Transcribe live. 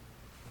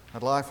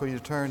I'd like for you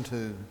to turn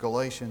to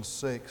Galatians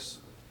 6.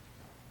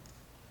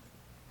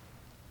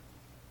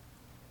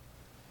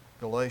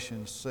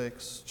 Galatians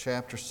 6,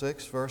 chapter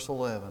 6, verse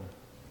 11.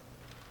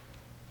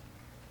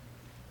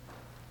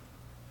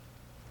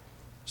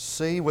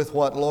 See with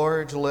what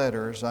large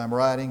letters I'm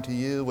writing to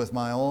you with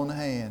my own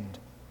hand.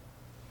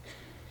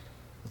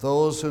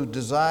 Those who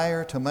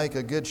desire to make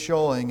a good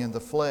showing in the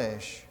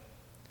flesh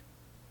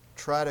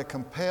try to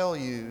compel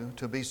you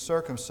to be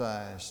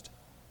circumcised,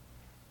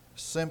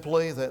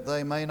 simply that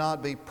they may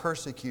not be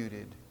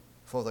persecuted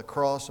for the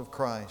cross of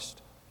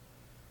Christ.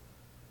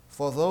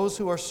 For those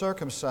who are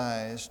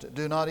circumcised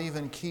do not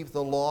even keep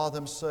the law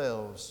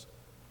themselves,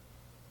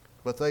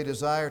 but they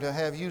desire to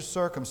have you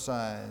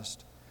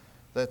circumcised,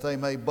 that they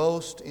may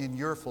boast in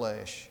your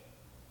flesh.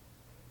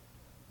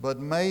 But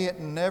may it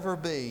never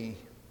be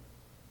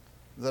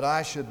that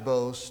I should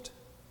boast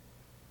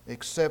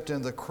except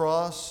in the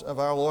cross of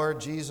our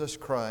Lord Jesus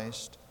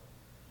Christ,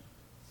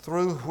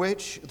 through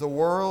which the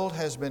world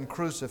has been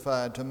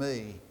crucified to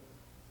me,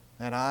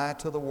 and I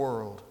to the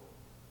world.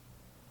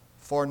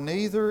 For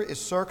neither is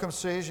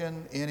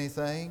circumcision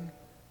anything,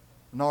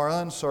 nor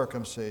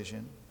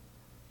uncircumcision,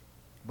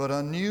 but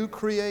a new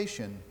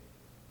creation.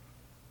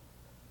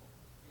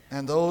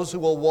 And those who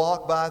will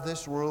walk by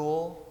this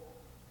rule,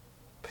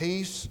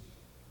 peace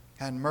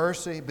and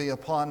mercy be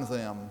upon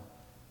them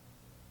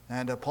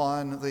and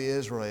upon the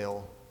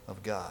Israel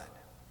of God.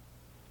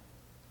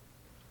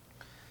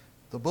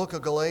 The book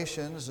of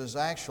Galatians is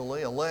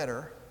actually a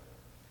letter.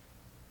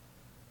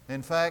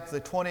 In fact,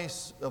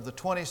 of the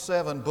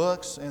 27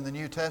 books in the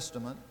New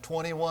Testament,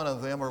 21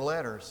 of them are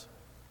letters.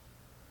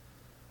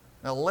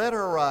 Now,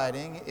 letter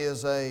writing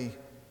is a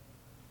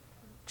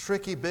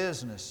tricky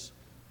business.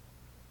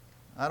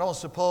 I don't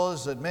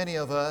suppose that many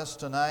of us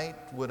tonight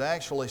would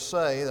actually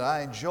say that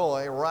I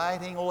enjoy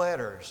writing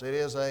letters.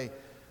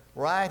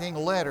 Writing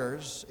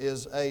letters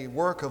is a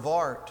work of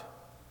art.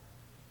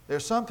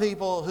 There's some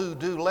people who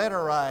do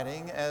letter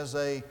writing as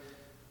a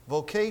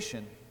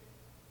vocation.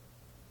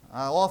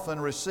 I often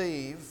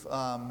receive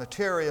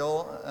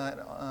material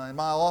in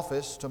my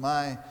office to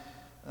my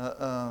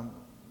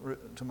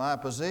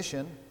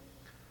position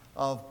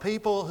of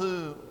people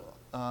who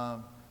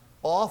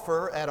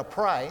offer at a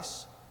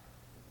price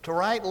to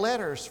write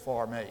letters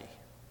for me,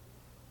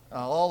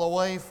 all the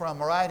way from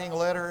writing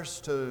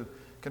letters to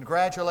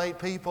congratulate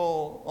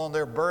people on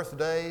their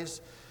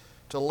birthdays,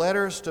 to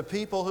letters to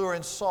people who are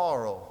in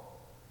sorrow,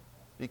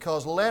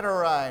 because letter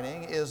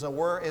writing is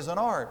an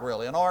art,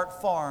 really, an art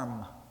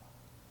form.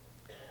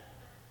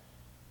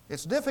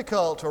 It's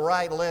difficult to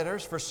write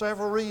letters for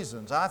several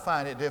reasons. I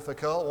find it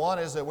difficult. One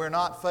is that we're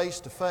not face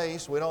to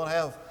face. We don't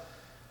have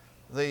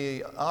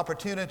the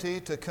opportunity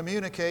to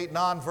communicate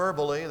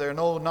non-verbally. There are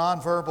no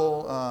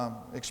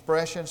non-verbal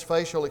expressions,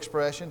 facial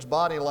expressions,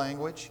 body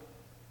language.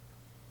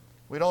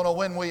 We don't know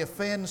when we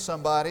offend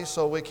somebody,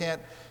 so we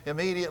can't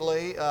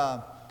immediately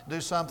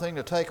do something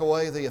to take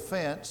away the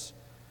offense.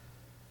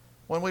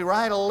 When we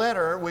write a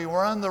letter, we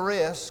run the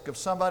risk of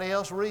somebody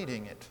else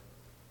reading it.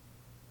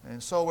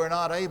 And so we're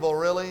not able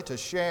really to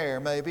share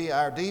maybe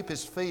our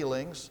deepest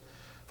feelings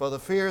for the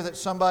fear that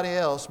somebody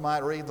else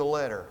might read the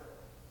letter.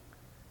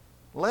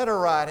 Letter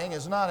writing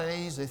is not an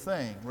easy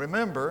thing.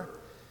 Remember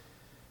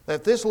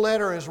that this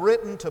letter is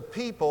written to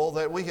people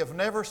that we have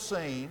never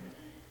seen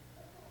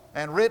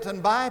and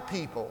written by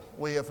people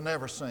we have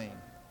never seen.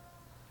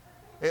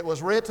 It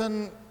was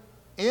written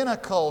in a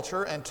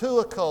culture and to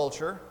a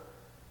culture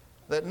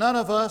that none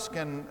of us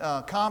can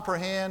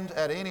comprehend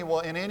in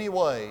any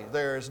way.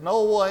 There is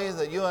no way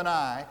that you and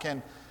I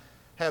can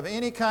have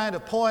any kind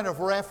of point of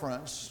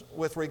reference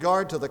with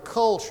regard to the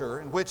culture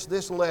in which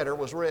this letter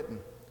was written.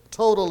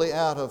 Totally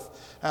out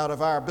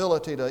of our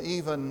ability to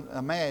even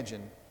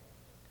imagine.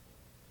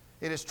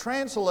 It is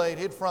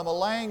translated from a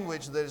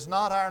language that is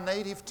not our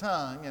native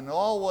tongue, and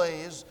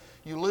always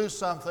you lose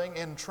something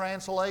in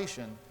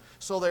translation.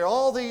 So there are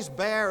all these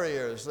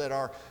barriers that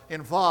are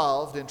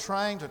involved in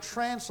trying to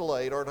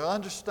translate or to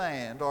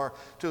understand or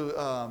to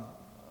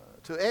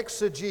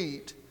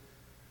exegete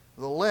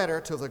the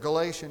letter to the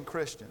Galatian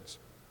Christians.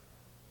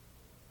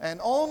 And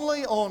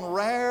only on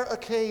rare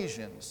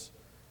occasions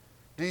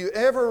do you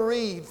ever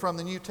read from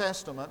the New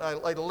Testament a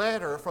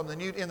letter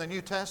in the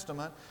New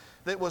Testament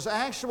that was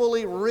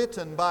actually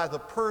written by the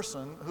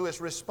person who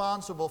is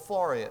responsible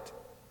for it.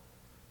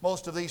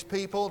 Most of these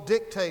people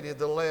dictated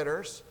the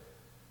letters,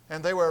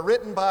 and they were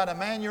written by an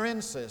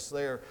amanuensis.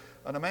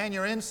 An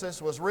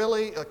amanuensis was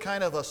really a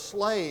kind of a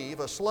slave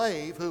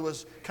who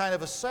was kind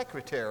of a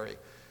secretary.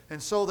 And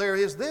so there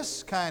is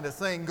this kind of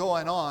thing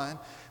going on,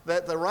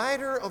 that the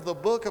writer of the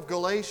book of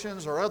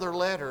Galatians or other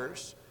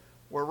letters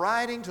were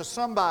writing to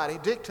somebody,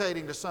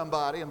 dictating to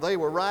somebody, and they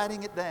were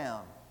writing it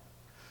down.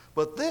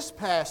 But this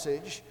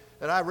passage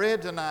that I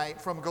read tonight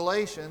from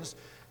Galatians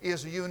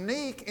is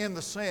unique in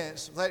the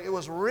sense that it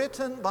was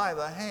written by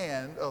the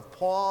hand of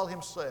Paul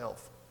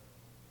himself.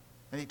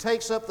 And he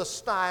takes up the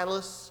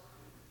stylus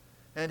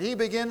and he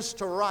begins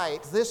to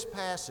write this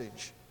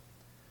passage.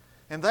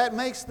 And that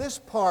makes this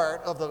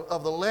part of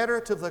the letter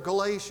to the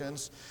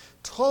Galatians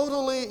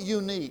totally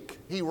unique.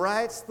 He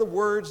writes the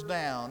words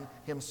down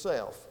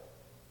himself.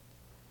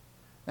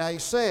 Now he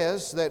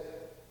says that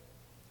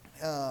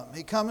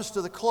he comes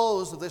to the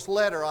close of this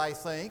letter, I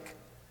think,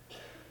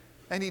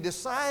 and he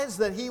decides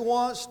that he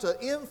wants to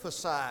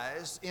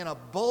emphasize in a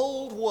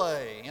bold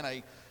way,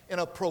 in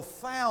a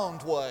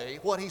profound way,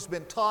 what he's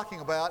been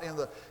talking about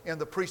in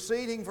the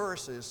preceding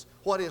verses,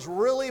 what has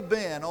really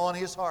been on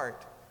his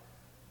heart.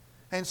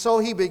 And so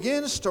he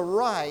begins to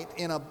write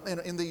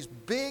in these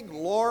big,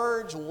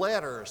 large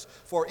letters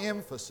for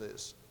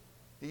emphasis.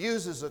 He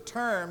uses a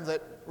term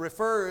that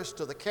refers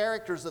to the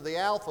characters of the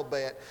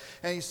alphabet.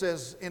 And he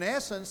says, in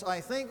essence, I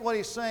think what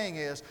he's saying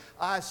is,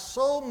 I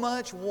so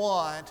much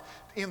want,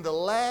 in the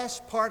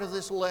last part of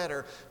this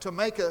letter, to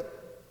make a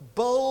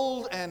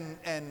bold and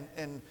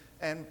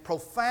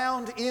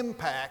profound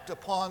impact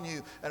upon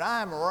you. And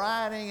I'm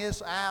writing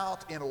this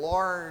out in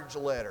large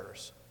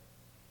letters.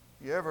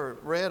 You ever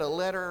read a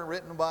letter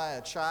written by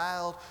a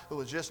child who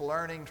was just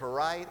learning to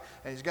write?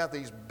 And he's got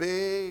these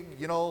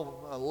big,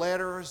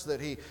 letters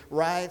that he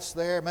writes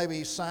there. Maybe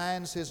he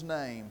signs his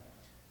name.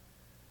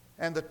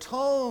 And the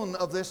tone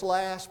of this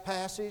last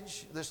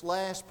passage, this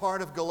last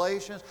part of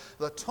Galatians,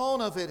 the tone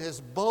of it is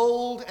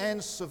bold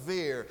and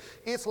severe.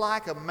 It's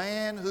like a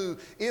man who,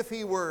 if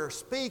he were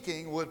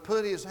speaking, would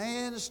put his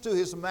hands to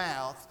his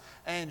mouth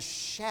and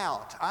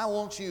shout, I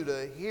want you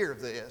to hear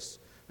this,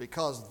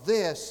 because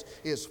this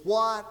is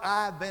what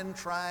I've been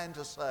trying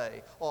to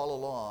say all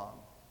along.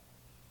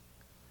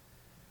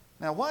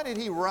 Now, why did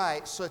he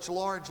write such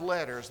large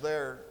letters?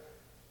 There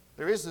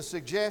is the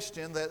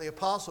suggestion that the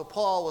Apostle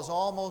Paul was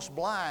almost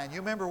blind. You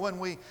remember when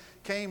we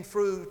came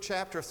through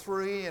chapter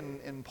 3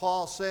 and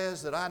Paul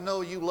says that I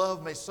know you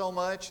love me so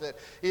much that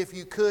if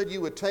you could,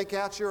 you would take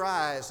out your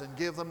eyes and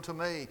give them to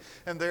me.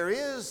 And there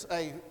is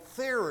a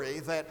theory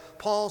that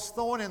Paul's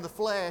thorn in the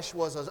flesh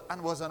was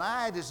an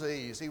eye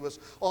disease. He was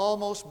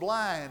almost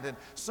blind. And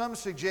some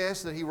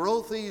suggest that he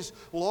wrote these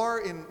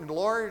in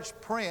large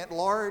print,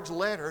 large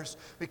letters,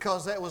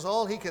 because that was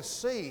all he could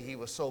see. He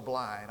was so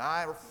blind.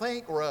 I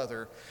think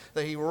rather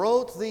that he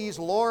wrote these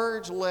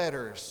large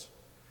letters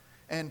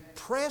and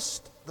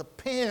pressed the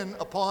pen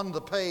upon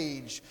the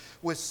page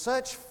with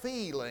such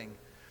feeling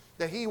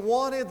that he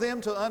wanted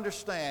them to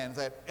understand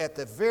that at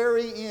the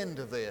very end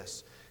of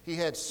this, he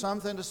had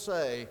something to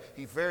say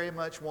he very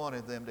much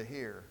wanted them to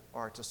hear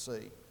or to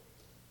see.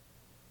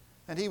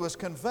 And he was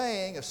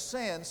conveying a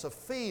sense of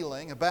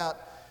feeling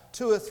about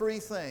two or three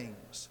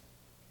things.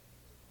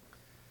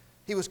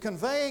 He was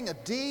conveying a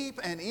deep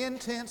and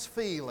intense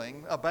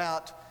feeling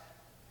about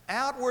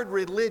outward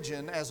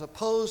religion as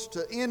opposed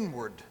to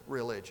inward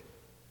religion.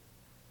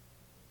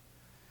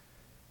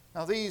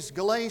 Now, these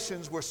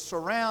Galatians were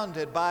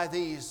surrounded by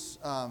these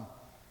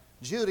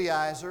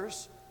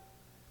Judaizers.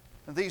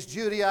 And these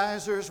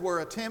Judaizers were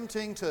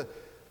attempting to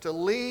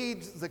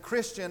lead the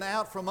Christian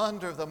out from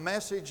under the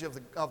message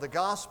of the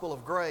gospel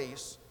of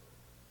grace.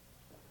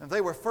 And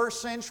they were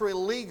first century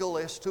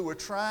legalists who were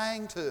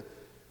trying to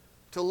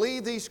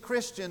lead these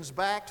Christians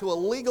back to a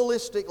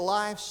legalistic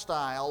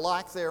lifestyle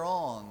like their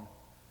own.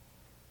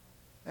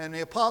 And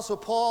the Apostle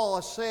Paul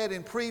has said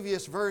in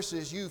previous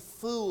verses, you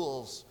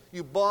fools,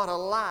 you bought a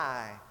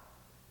lie.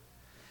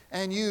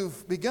 And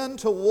you've begun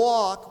to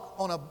walk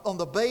on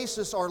the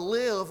basis or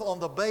live on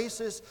the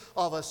basis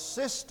of a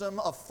system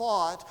of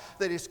thought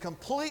that is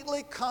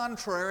completely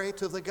contrary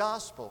to the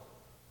gospel.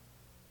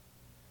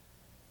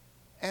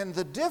 And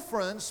the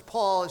difference,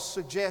 Paul is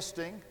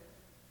suggesting,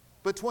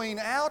 between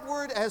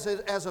outward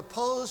as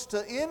opposed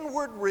to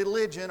inward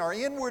religion or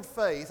inward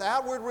faith,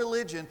 outward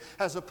religion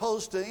as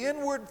opposed to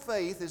inward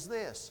faith is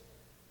this,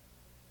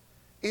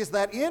 is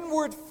that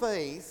inward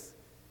faith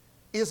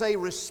is a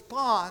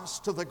response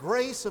to the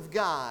grace of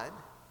God,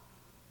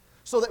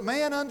 so that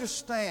man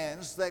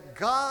understands that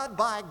God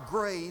by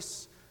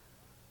grace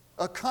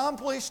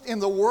accomplished in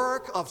the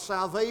work of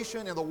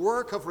salvation, in the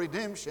work of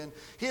redemption,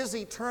 His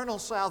eternal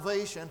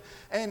salvation,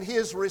 and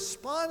His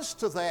response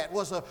to that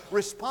was a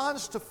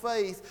response to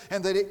faith,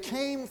 and that it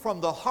came from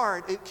the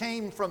heart, it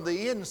came from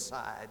the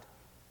inside.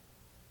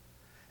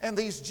 And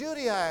these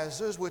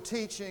Judaizers were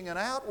teaching an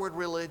outward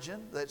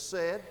religion that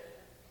said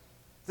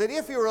that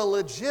if you're a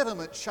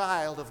legitimate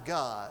child of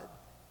God,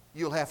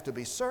 you'll have to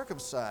be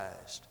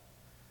circumcised.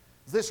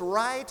 This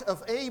right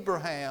of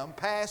Abraham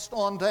passed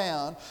on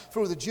down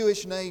through the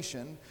Jewish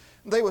nation.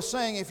 They were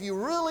saying if you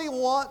really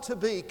want to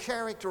be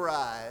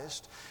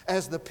characterized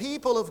as the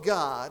people of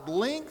God,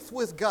 linked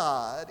with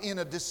God in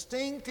a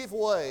distinctive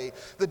way,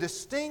 the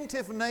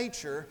distinctive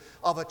nature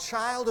of a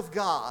child of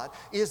God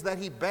is that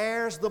he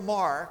bears the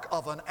mark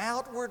of an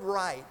outward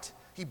rite.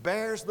 He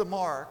bears the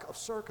mark of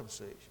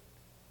circumcision.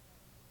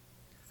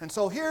 And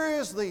so here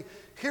is the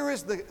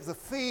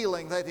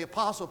feeling that the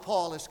Apostle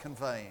Paul is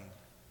conveying.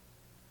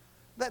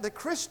 That the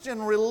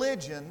Christian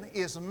religion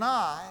is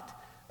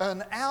not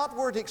an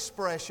outward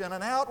expression,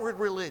 an outward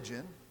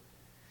religion.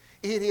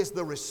 It is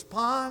the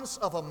response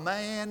of a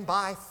man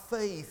by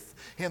faith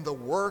in the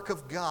work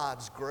of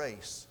God's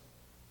grace.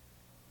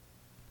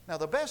 Now,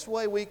 the best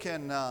way we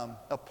can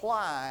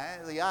apply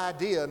the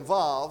idea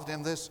involved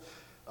in this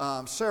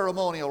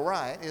ceremonial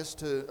rite is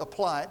to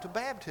apply it to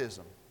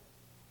baptism.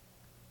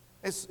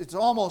 It's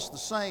almost the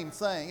same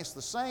thing. It's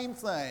the same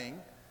thing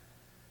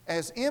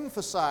as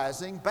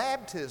emphasizing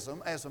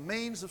baptism as a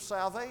means of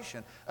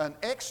salvation, an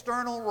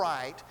external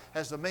rite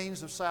as a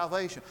means of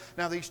salvation.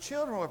 Now, these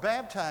children were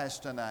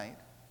baptized tonight,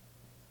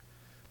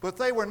 but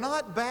they were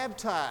not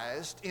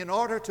baptized in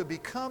order to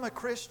become a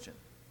Christian.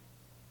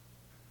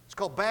 It's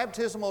called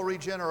baptismal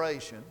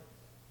regeneration.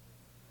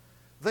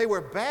 They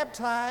were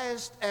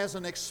baptized as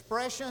an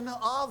expression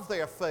of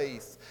their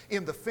faith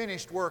in the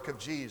finished work of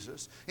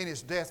Jesus, in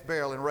His death,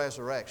 burial, and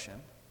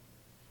resurrection.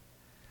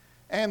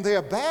 And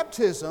their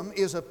baptism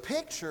is a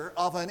picture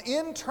of an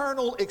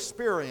internal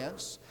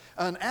experience,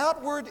 an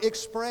outward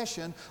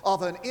expression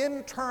of an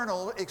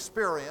internal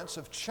experience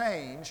of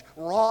change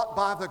wrought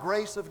by the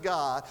grace of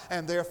God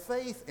and their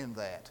faith in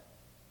that.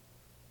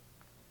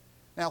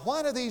 Now,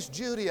 why do these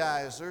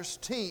Judaizers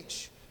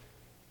teach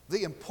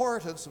the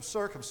importance of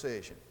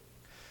circumcision?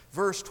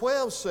 Verse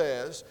 12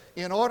 says,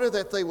 in order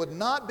that they would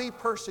not be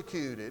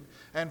persecuted,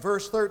 and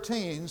verse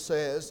 13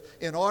 says,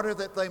 in order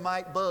that they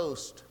might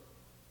boast.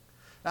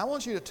 Now, I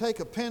want you to take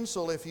a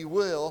pencil, if you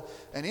will,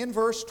 and in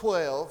verses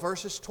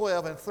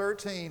 12 and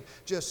 13,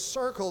 just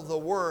circle the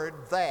word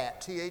that,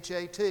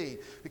 T-H-A-T,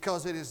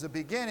 because it is the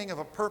beginning of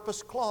a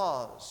purpose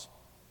clause.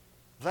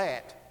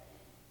 That.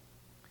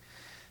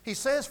 He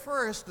says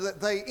first that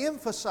they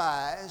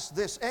emphasize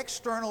this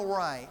external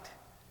rite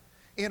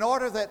in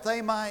order that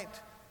they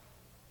might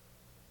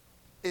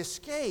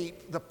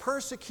escape the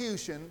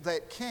persecution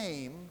that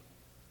came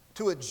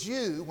to a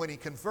Jew when he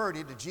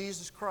converted to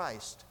Jesus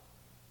Christ.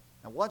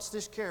 Now watch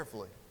this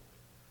carefully.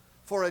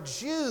 For a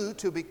Jew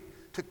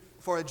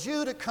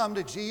to come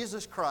to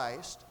Jesus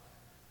Christ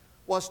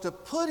was to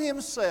put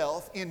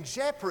himself in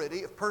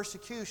jeopardy of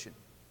persecution.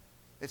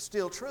 It's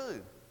still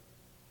true.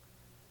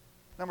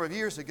 A number of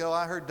years ago,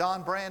 I heard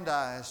Don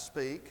Brandeis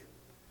speak.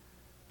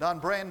 Don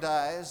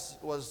Brandeis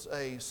was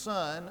a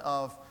son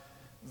of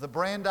the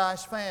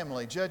Brandeis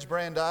family. Judge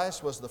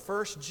Brandeis was the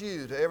first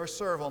Jew to ever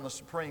serve on the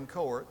Supreme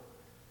Court.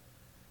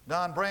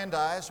 Don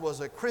Brandeis was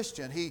a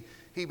Christian. He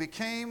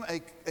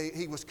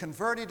was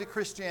converted to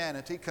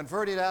Christianity,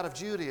 converted out of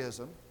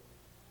Judaism.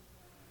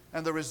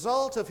 And the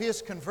result of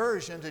his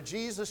conversion to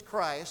Jesus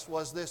Christ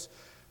was this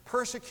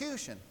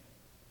persecution.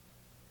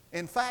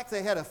 In fact,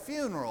 they had a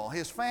funeral.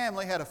 His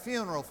family had a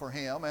funeral for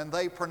him, and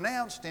they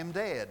pronounced him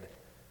dead.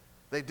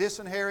 They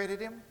disinherited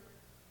him.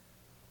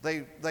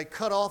 They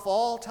cut off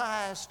all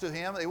ties to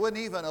him. They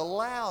wouldn't even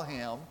allow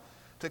him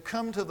to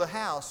come to the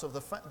house of the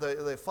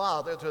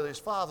father, to his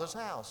father's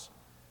house.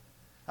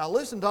 Now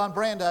listen, Don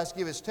Brandeis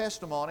give his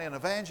testimony at an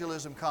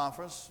evangelism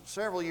conference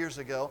several years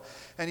ago,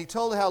 and he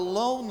told how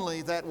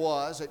lonely that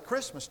was at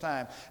Christmas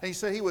time. And he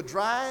said he would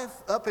drive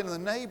up into the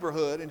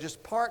neighborhood and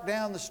just park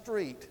down the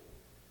street,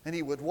 and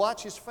he would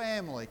watch his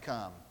family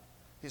come,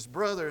 his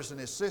brothers and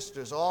his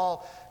sisters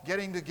all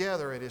getting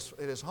together at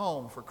his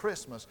home for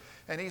Christmas.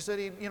 And he said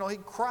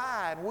he'd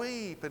cry and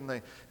weep in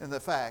the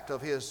fact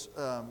of his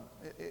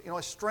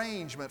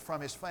estrangement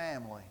from his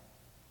family.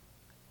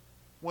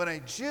 When a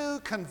Jew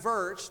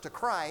converts to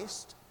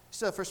Christ, he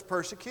suffers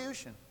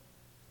persecution.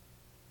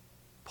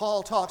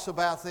 Paul talks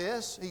about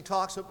this. He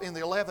talks in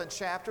the 11th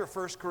chapter of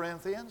 1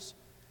 Corinthians.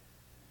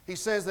 He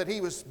says that he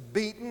was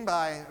beaten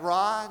by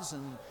rods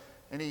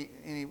and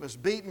he was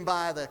beaten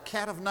by the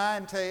cat of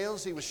nine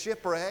tails. He was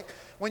shipwrecked.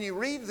 When you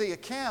read the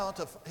account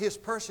of his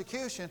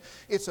persecution,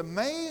 it's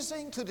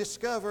amazing to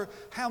discover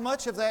how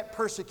much of that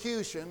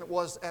persecution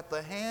was at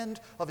the hand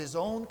of his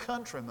own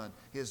countrymen,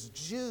 his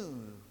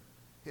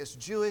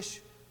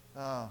Jewish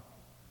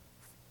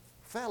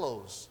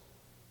fellows.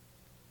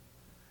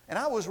 And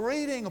I was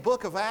reading a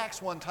book of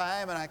Acts one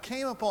time, and I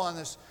came upon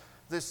this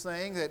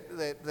thing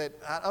that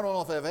I don't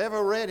know if I've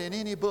ever read in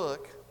any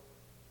book,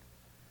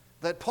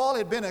 that Paul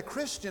had been a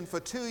Christian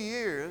for 2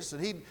 years,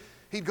 and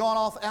he'd gone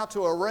off out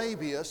to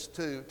Arabia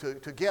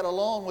to get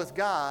alone with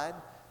God.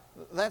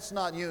 That's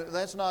not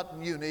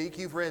unique.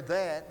 You've read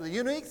that. The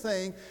unique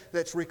thing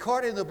that's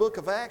recorded in the book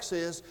of Acts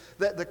is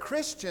that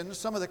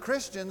some of the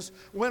Christians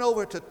went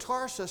over to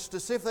Tarsus to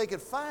see if they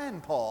could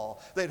find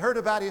Paul. They'd heard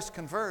about his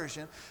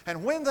conversion.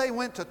 And when they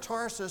went to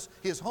Tarsus,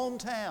 his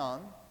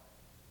hometown,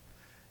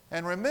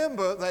 and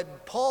remember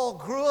that Paul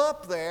grew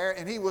up there,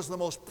 and he was the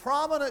most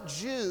prominent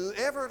Jew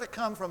ever to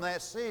come from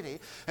that city.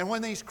 And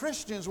when these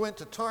Christians went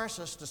to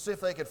Tarsus to see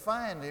if they could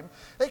find him,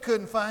 they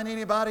couldn't find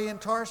anybody in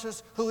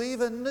Tarsus who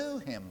even knew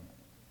him.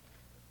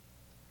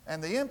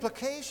 And the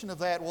implication of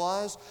that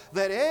was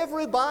that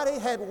everybody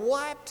had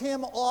wiped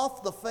him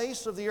off the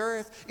face of the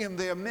earth in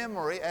their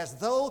memory as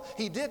though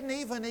he didn't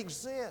even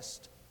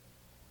exist.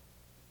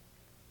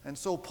 And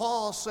so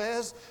Paul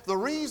says the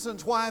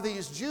reasons why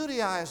these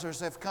Judaizers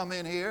have come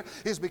in here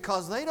is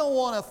because they don't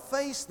want to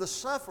face the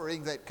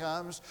suffering that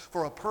comes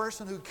for a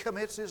person who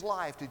commits his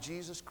life to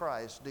Jesus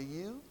Christ. Do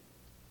you?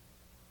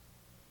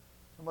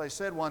 Somebody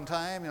said one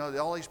time,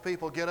 all these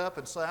people get up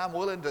and say, I'm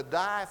willing to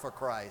die for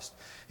Christ.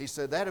 He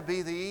said, that'd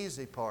be the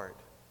easy part.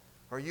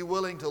 Are you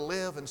willing to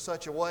live in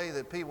such a way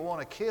that people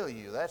want to kill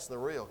you? That's the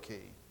real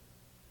key.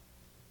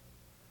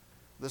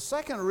 The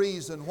second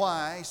reason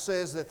why he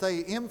says that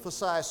they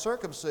emphasize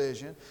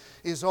circumcision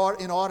is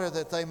in order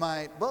that they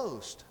might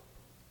boast.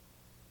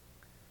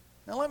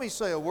 Now let me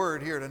say a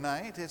word here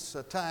tonight. It's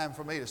a time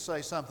for me to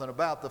say something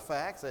about the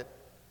fact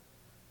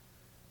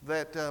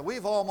that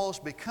we've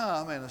almost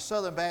become, in the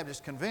Southern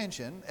Baptist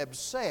Convention,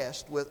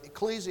 obsessed with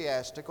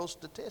ecclesiastical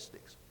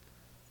statistics.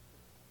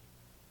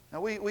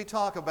 Now we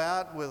laugh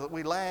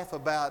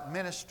about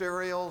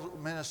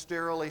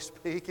ministerially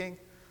speaking.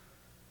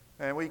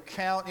 And we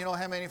count,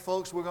 how many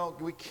folks we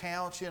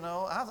count,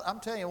 I'm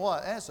telling you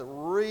what, that's a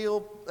real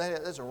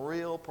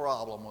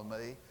problem with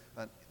me,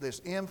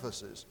 this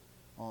emphasis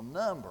on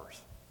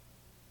numbers.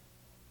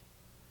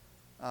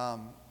 Have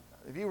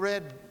you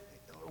read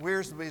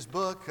Wiersbe's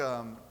book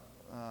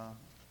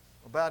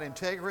about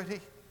integrity?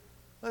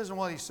 Listen to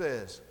what he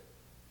says.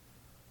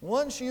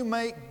 Once you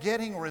make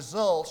getting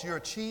results your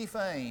chief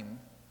aim,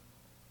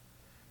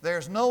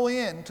 there's no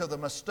end to the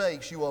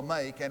mistakes you will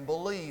make, and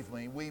believe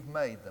me, we've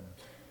made them.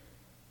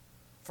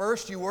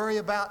 First, you worry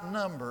about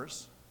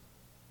numbers.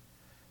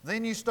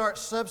 Then you start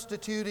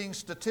substituting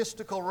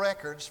statistical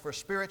records for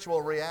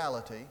spiritual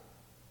reality,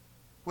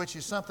 which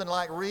is something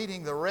like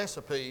reading the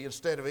recipe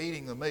instead of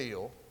eating the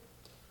meal.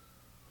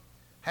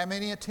 How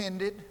many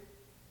attended?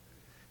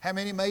 How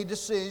many made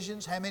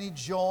decisions? How many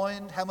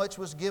joined? How much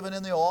was given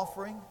in the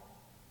offering?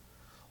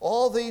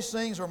 All these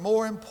things are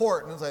more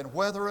important than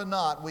whether or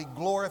not we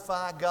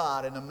glorify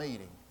God in a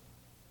meeting.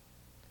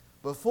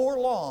 Before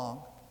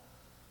long,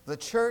 the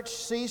church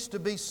ceased to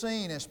be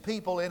seen as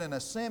people in an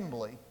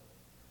assembly.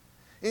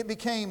 It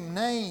became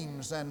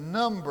names and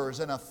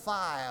numbers in a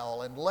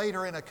file and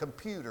later in a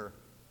computer.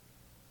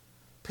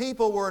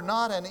 People were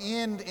not an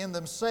end in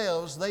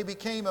themselves. They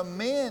became a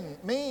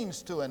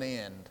means to an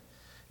end,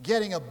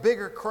 getting a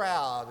bigger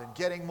crowd and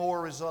getting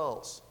more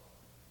results.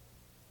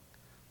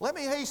 Let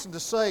me hasten to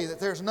say that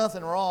there's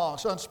nothing wrong,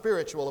 it's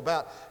unspiritual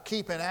about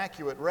keeping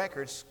accurate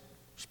records.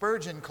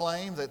 Spurgeon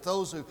claimed that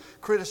those who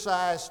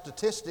criticized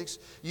statistics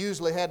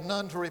usually had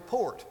none to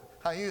report.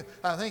 I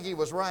think he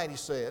was right, he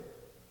said.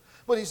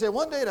 But he said,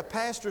 one day at a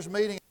pastor's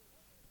meeting,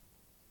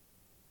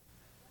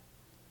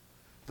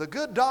 the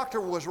good doctor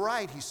was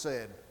right, he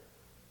said,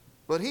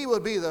 but he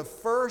would be the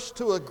first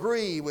to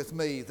agree with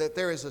me that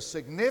there is a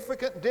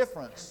significant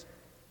difference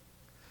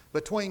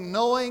between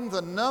knowing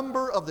the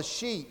number of the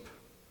sheep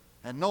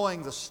and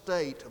knowing the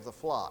state of the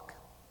flock.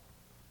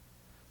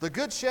 The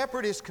good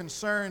shepherd is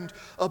concerned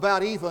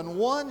about even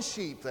one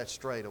sheep that's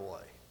strayed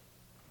away.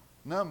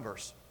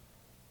 Numbers.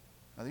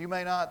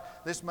 Now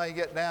this may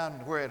get down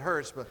where it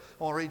hurts, but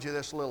I want to read you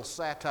this little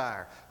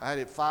satire. I had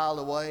it filed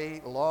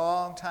away a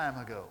long time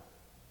ago.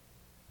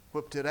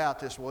 Whipped it out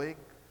this week.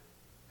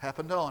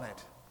 Happened on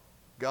it.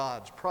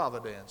 God's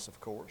providence, of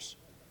course.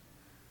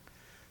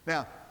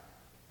 Now,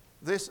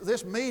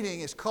 this meeting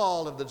is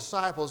called of the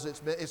disciples,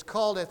 it's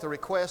called at the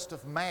request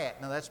of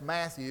Matt. Now that's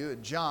Matthew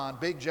and John.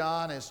 Big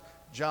John is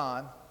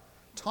John,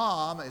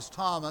 Tom is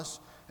Thomas,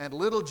 and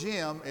little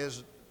Jim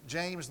is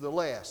James the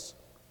Less.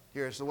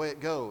 Here's the way it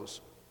goes.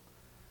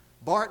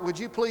 Bart, would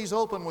you please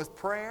open with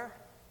prayer?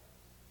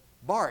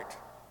 Bart,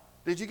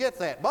 did you get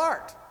that?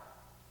 Bart!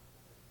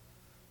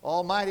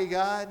 Almighty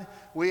God,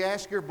 we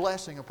ask your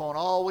blessing upon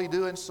all we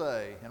do and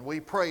say, and we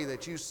pray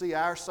that you see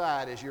our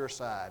side as your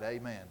side.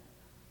 Amen.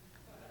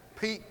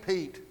 Pete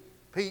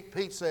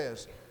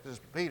says, this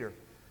is Peter,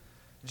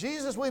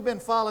 Jesus, we've been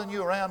following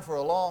you around for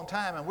a long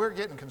time, and we're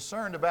getting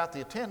concerned about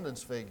the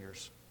attendance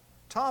figures.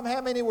 Tom, how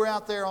many were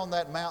out there on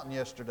that mountain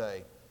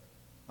yesterday?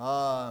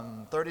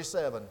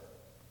 37.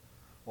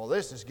 Well,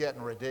 this is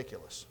getting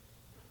ridiculous.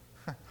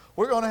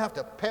 We're going to have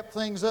to pep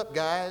things up,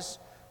 guys.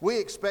 We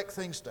expect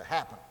things to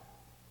happen.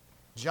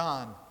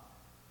 John,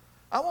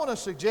 I want to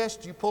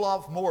suggest you pull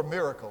off more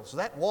miracles.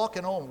 That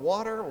walking on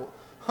water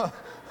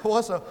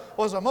was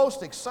the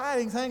most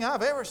exciting thing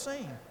I've ever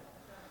seen.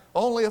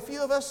 Only a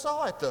few of us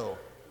saw it, though.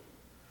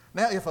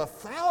 Now, if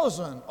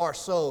 1,000 or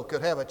so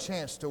could have a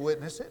chance to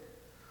witness it,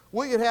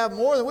 we could have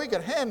more than we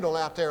could handle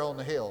out there on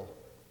the hill.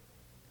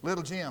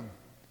 Little Jim,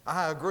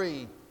 I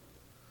agree.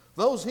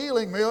 Those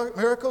healing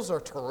miracles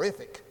are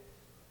terrific,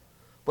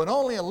 but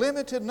only a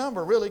limited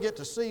number really get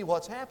to see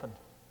what's happened.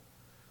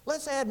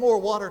 Let's add more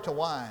water to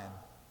wine,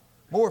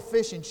 more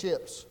fish and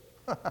chips,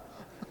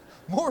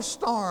 more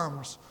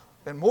storms,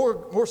 and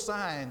more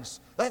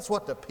signs. That's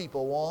what the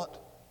people want.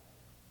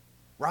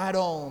 Right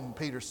on,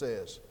 Peter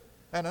says.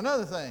 And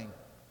another thing,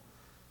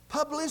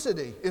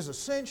 publicity is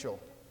essential.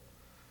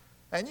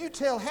 And you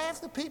tell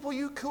half the people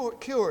you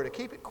cure to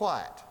keep it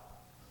quiet.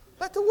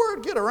 Let the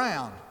word get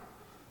around.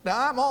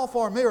 Now, I'm all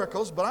for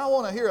miracles, but I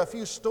want to hear a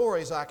few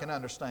stories I can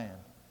understand.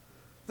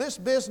 This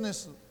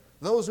business,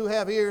 those who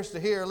have ears to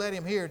hear, let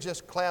him hear,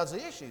 just clouds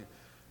the issue.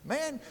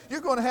 Man,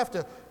 you're going to have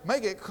to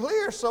make it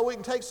clear so we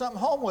can take something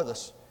home with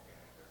us.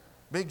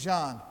 Big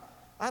John,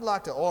 I'd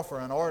like to offer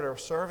an order of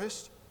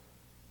service.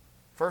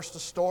 First a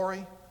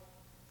story,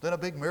 then a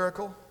big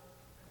miracle.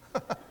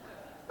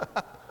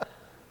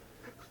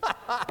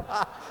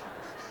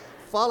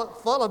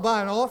 Followed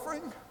by an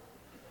offering,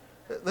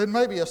 then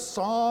maybe a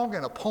song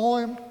and a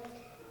poem,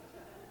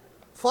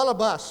 followed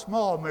by a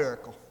small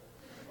miracle.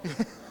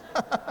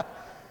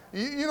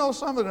 You know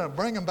something that'll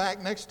bring them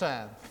back next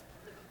time.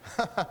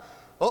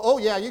 Oh,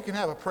 yeah, you can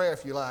have a prayer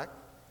if you like.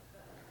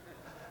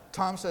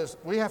 Tom says,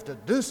 we have to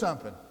do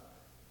something,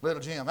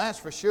 little Jim, that's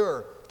for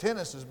sure.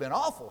 Tennis has been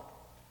awful.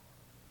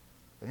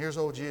 And here's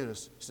old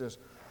Judas. He says,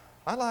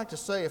 I'd like to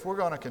say if we're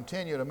going to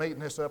continue to meet in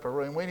this upper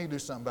room, we need to do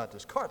something about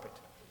this carpet.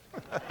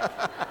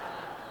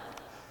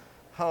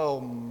 Oh,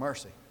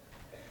 mercy.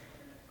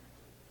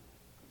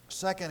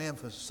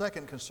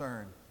 Second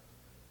concern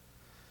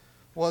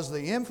was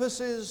the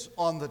emphasis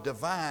on the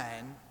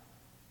divine,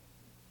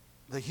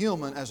 the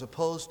human, as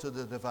opposed to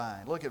the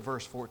divine. Look at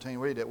verse 14.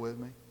 Read it with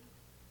me.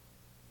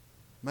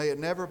 May it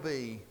never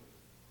be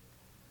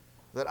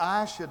that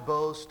I should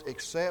boast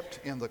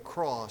except in the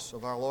cross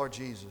of our Lord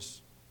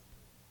Jesus,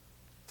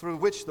 through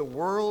which the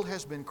world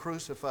has been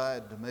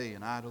crucified to me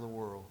and I to the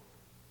world.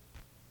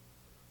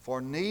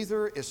 For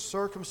neither is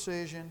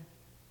circumcision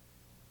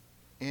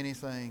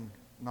anything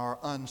nor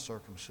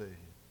uncircumcision,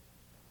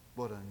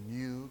 but a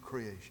new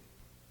creation.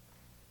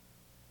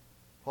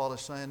 Paul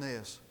is saying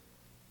this,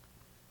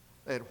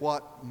 that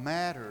what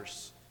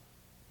matters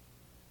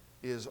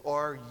is,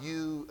 are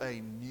you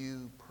a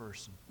new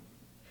person?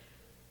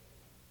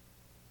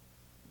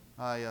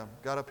 I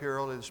got up here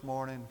early this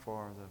morning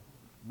for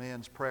the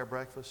men's prayer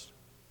breakfast,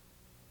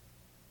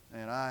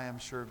 and I am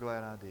sure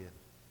glad I did.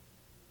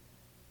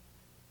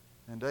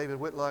 And David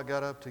Whitlock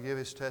got up to give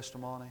his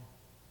testimony.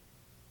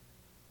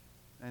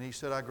 And he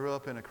said, I grew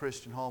up in a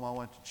Christian home. I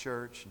went to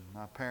church, and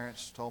my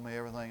parents told me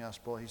everything I was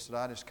supposed to. He said,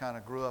 I just kind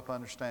of grew up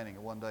understanding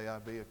that one day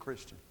I'd be a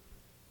Christian.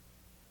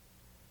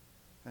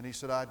 And he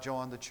said, I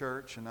joined the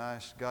church, and I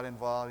got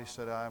involved. He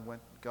said,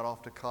 got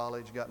off to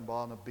college, got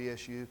involved in the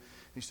BSU.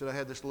 He said, I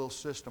had this little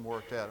system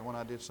worked out. And when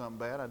I did something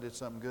bad, I did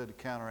something good to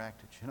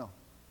counteract it,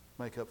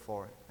 make up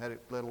for it. Had a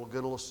good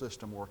little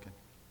system working.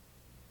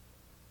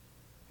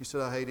 He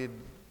said, I hated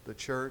the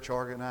church,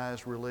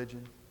 organized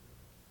religion.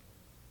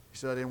 He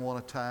said, I didn't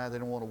want to tithe,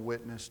 didn't want to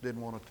witness, didn't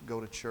want to go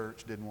to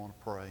church, didn't want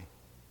to pray.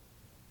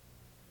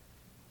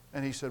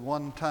 And he said,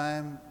 one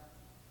time,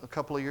 a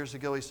couple of years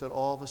ago, he said,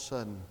 all of a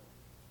sudden,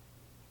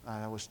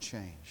 I was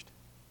changed.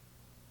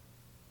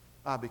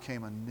 I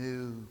became a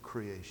new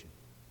creation.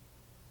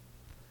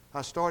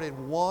 I started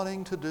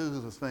wanting to do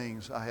the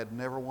things I had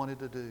never wanted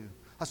to do.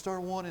 I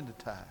started wanting to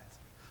tithe.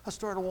 I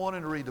started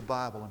wanting to read the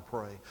Bible and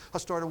pray. I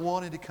started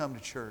wanting to come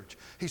to church.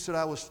 He said,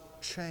 I was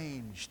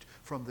changed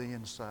from the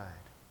inside.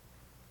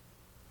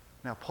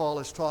 Now, Paul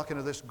is talking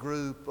to this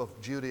group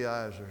of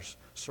Judaizers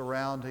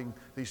surrounding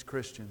these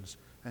Christians,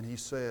 and he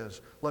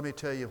says, let me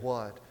tell you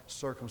what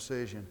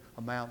circumcision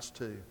amounts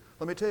to.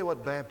 Let me tell you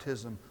what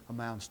baptism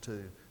amounts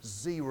to.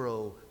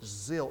 Zero,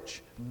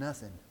 zilch,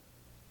 nothing.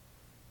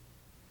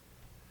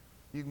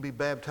 You can be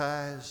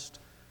baptized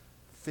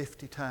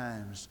 50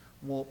 times,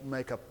 won't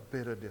make a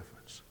bit of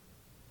difference.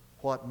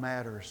 What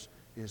matters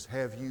is,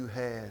 have you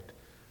had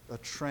a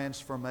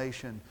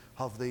transformation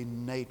of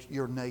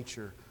your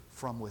nature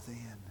from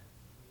within?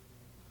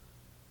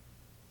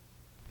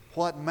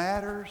 What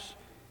matters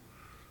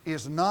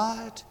is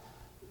not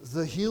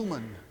the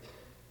human,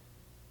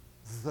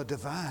 the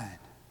divine.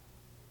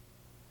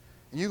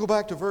 And you go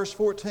back to verse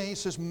 14, he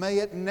says, may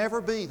it never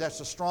be. That's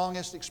the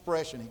strongest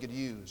expression he could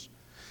use.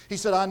 He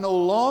said, I no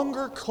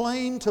longer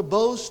claim to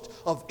boast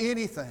of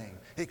anything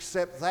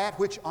except that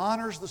which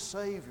honors the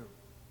Savior.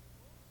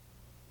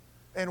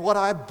 And what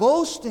I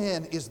boast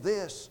in is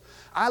this.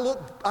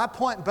 I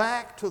point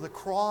back to the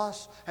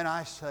cross and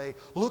I say,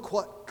 look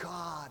what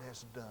God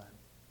has done.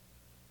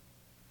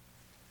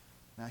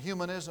 Now,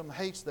 humanism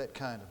hates that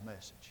kind of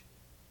message.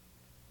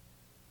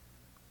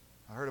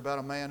 I heard about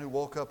a man who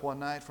woke up one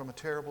night from a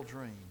terrible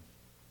dream.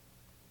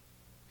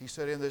 He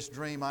said, in this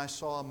dream, I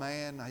saw a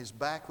man, his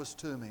back was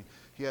to me.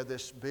 He had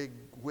this big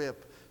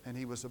whip, and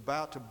he was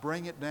about to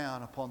bring it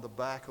down upon the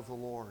back of the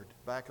Lord,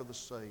 back of the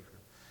Savior.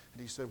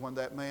 And he said, when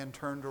that man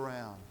turned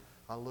around,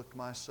 I looked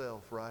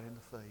myself right in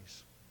the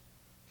face.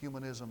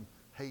 Humanism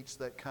hates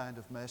that kind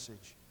of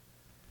message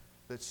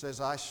that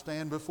says, I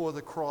stand before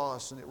the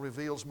cross and it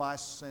reveals my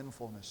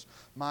sinfulness,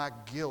 my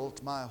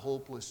guilt, my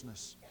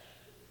hopelessness.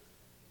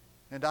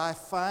 And I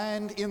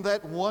find in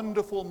that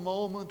wonderful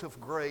moment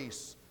of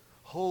grace,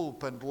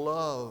 hope and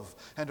love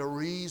and a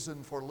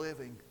reason for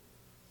living.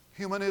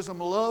 Humanism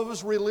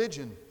loves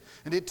religion,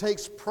 and it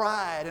takes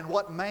pride in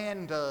what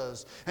man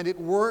does, and it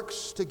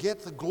works to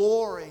get the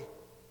glory.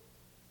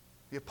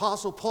 The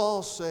Apostle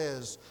Paul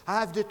says,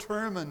 I've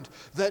determined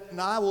that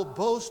I will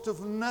boast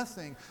of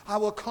nothing. I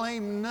will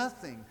claim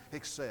nothing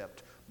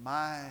except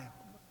my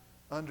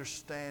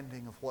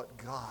understanding of what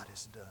God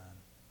has done.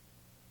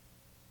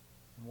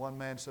 And one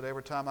man said,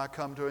 every time I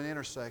come to an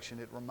intersection,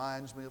 it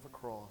reminds me of a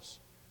cross.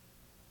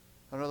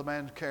 Another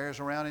man carries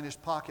around in his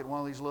pocket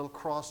one of these little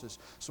crosses.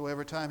 So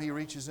every time he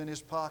reaches in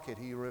his pocket,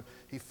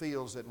 he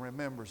feels it and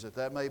remembers it.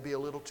 That may be a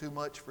little too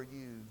much for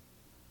you.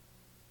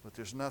 But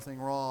there's nothing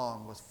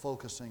wrong with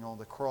focusing on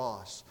the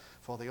cross.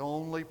 For the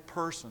only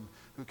person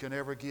who can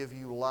ever give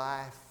you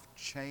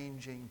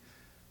life-changing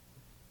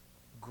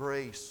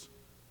grace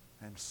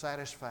and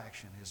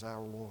satisfaction is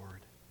our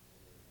Lord.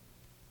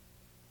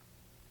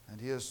 And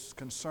His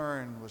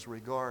concern was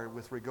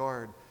with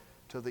regard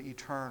to the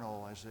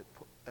eternal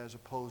as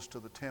opposed to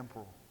the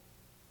temporal.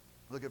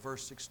 Look at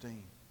verse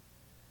 16.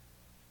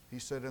 He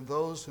said, and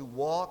those who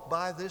walk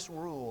by this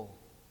rule.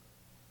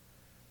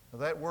 Now,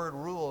 that word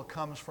rule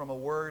comes from a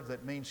word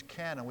that means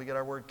cannon. We get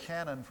our word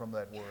cannon from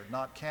that word.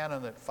 Not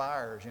cannon that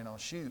fires,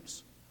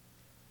 shoots.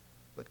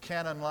 But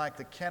canon like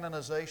the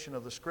canonization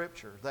of the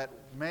Scripture, that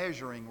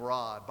measuring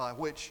rod by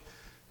which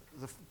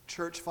the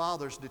church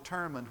fathers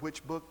determined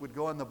which book would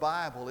go in the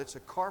Bible. It's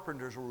a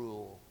carpenter's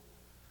rule.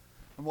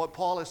 And what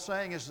Paul is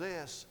saying is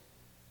this.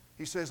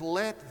 He says,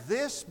 let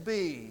this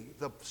be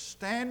the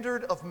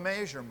standard of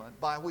measurement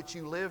by which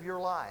you live your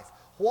life.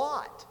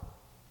 What?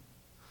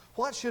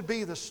 What should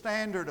be the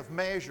standard of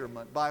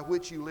measurement by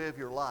which you live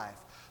your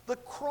life? The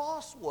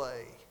cross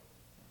way.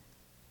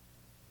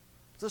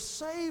 The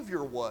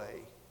Savior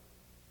way.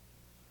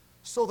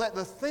 So that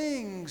the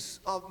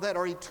things that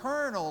are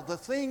eternal, the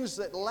things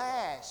that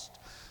last,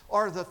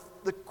 are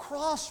the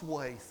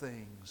crossway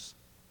things.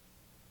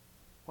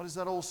 What is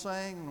that old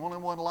saying? Only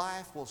one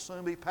life will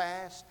soon be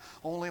past.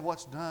 Only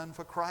what's done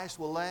for Christ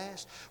will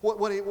last.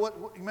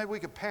 Maybe we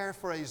could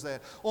paraphrase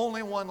that.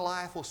 Only one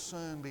life will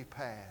soon be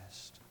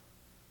past.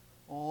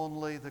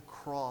 Only the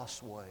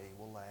crossway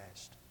will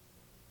last.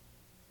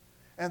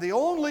 And the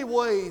only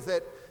way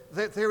that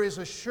there is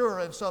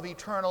assurance of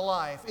eternal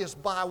life is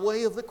by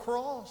way of the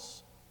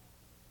cross.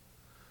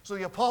 So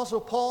the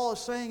Apostle Paul is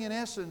saying, in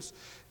essence,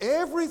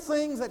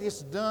 everything that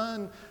is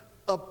done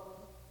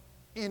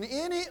in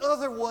any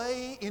other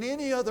way, in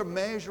any other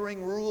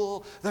measuring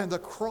rule than the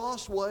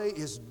cross way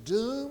is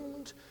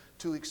doomed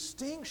to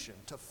extinction,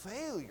 to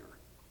failure,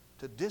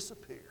 to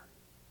disappear.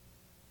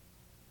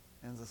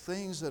 And the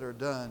things that are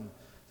done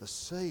the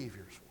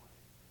Savior's way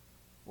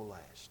will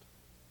last.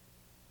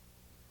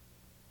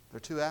 There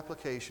are two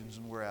applications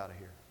and we're out of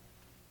here.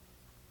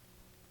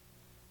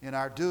 In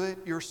our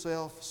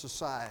do-it-yourself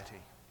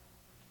society,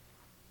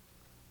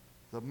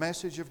 the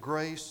message of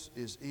grace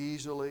is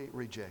easily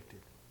rejected.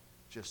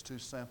 Just too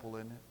simple,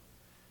 isn't it?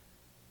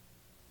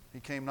 He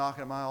came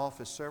knocking at my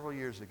office several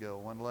years ago.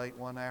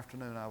 One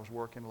afternoon I was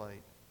working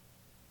late.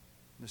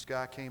 This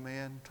guy came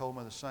in, told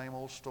me the same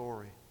old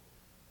story.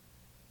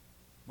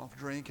 Of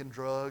drinking,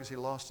 drugs, he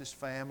lost his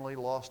family,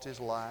 lost his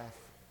life,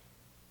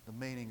 the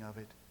meaning of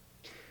it.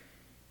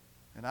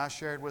 And I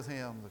shared with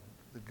him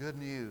the good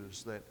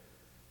news that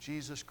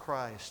Jesus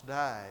Christ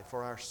died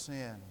for our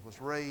sin,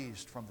 was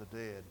raised from the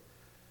dead,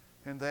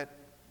 and that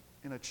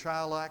in a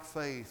childlike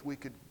faith we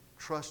could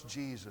trust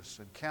Jesus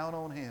and count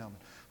on Him,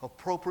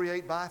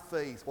 appropriate by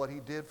faith what He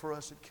did for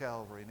us at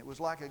Calvary. And it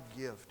was like a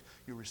gift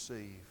you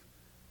receive.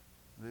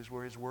 These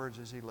were His words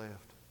as He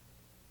left.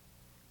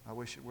 I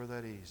wish it were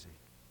that easy.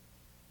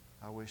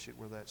 I wish it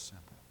were that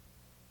simple.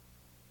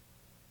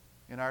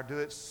 In our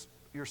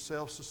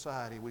do-it-yourself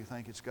society, we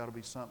think it's got to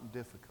be something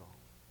difficult.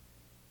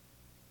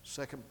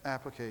 Second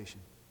application.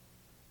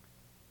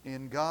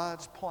 In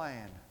God's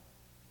plan,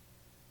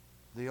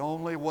 the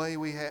only way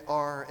we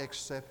are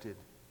accepted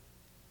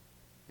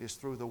is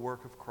through the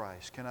work of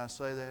Christ. Can I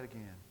say that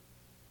again?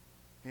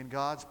 In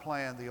God's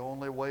plan, the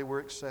only way we're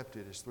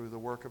accepted is through the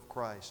work of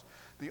Christ.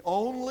 The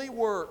only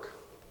work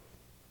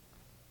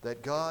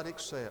that God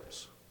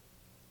accepts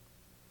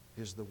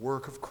is the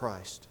work of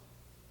Christ.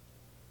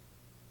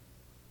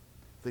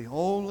 The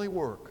only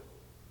work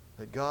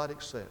that God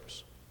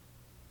accepts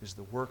is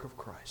the work of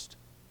Christ.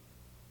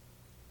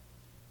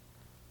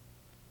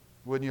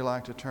 Wouldn't you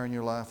like to turn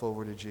your life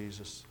over to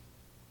Jesus?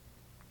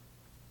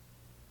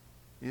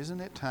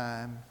 Isn't it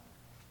time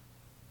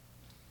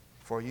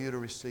for you to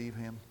receive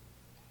Him?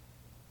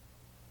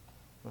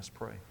 Let's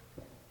pray.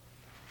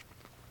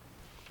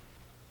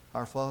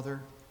 Our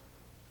Father,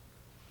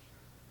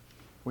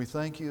 we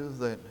thank You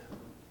that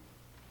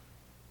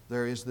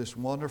there is this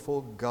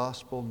wonderful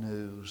gospel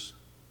news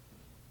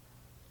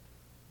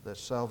that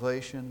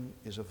salvation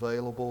is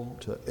available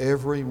to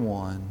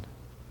everyone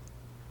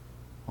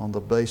on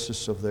the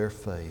basis of their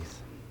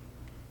faith.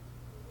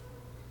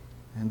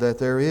 And that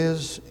there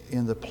is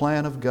in the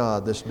plan of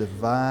God this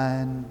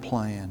divine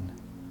plan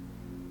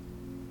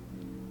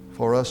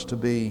for us to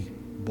be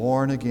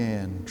born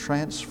again,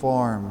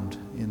 transformed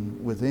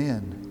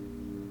within.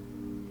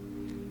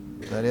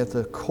 That at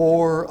the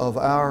core of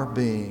our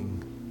being,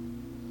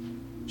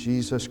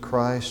 Jesus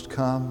Christ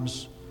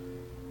comes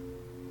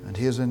and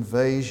His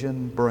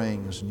invasion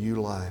brings new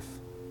life,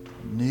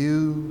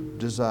 new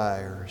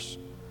desires,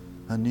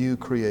 a new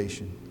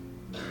creation.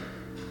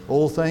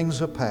 Old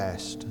things are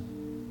past.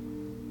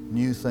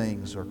 New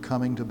things are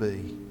coming to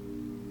be.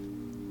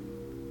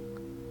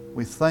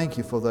 We thank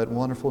You for that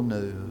wonderful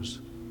news.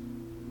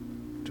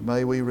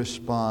 May we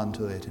respond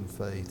to it in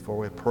faith, for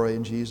we pray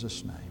in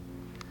Jesus' name.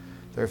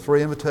 There are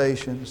 3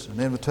 invitations.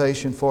 An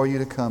invitation for you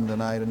to come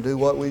tonight and do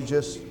what we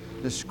just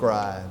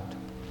described.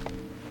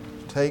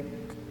 Take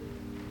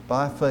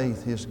by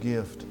faith His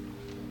gift.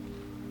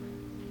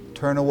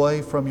 Turn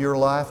away from your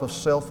life of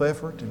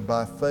self-effort and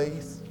by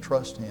faith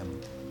trust Him.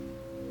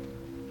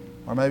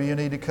 Or maybe you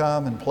need to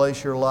come and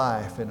place your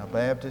life in a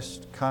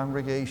Baptist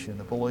congregation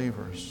of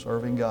believers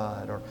serving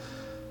God, or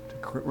to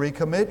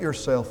recommit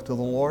yourself to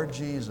the Lord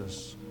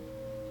Jesus,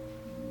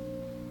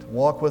 to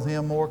walk with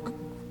Him more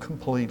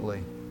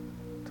completely,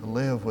 to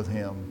live with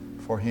Him,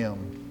 for Him,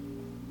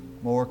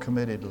 more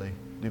committedly,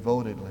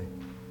 devotedly.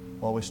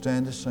 While we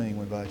stand to sing,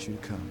 we invite you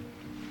to come.